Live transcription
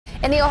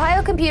And the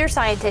Ohio computer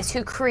scientist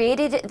who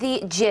created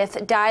the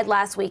GIF died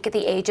last week at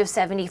the age of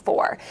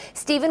 74.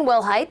 Stephen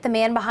Wilhite, the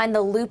man behind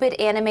the Lupit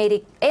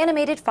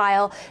animated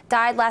file,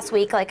 died last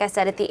week, like I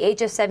said, at the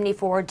age of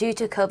 74 due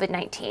to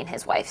COVID-19,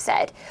 his wife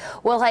said.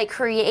 Wilhite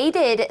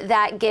created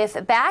that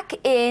GIF back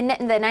in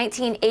the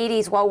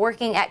 1980s while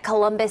working at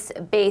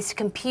Columbus-based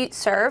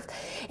ComputeServe.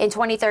 In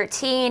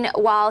 2013,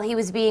 while he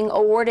was being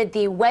awarded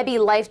the Webby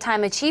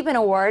Lifetime Achievement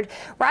Award,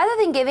 rather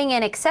than giving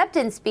an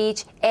acceptance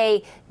speech,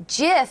 a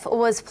GIF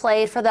was played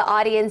for the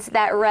audience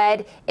that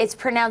read, "It's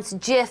pronounced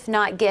GIF,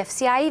 not GIF."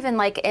 See, I even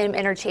am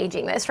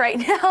interchanging this right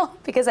now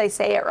because I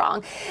say it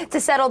wrong. To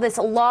settle this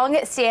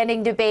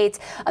long-standing debate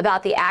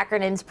about the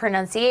acronym's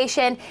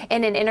pronunciation,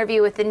 in an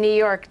interview with the New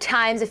York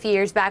Times a few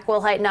years back,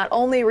 Wilhite not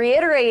only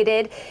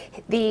reiterated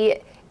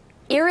the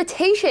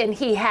irritation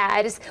he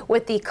had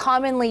with the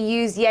commonly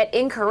used yet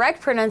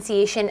incorrect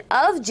pronunciation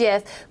of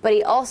GIF, but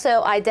he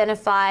also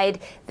identified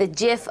the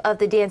GIF of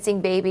the dancing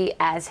baby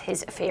as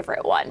his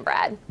favorite one,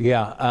 Brad.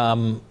 Yeah,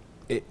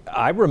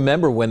 I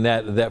remember when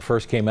that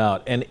first came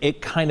out, and it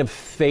kind of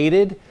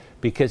faded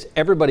because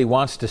everybody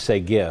wants to say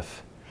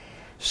GIF.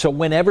 So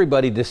when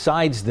everybody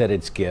decides that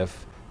it's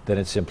GIF, then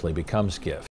it simply becomes GIF.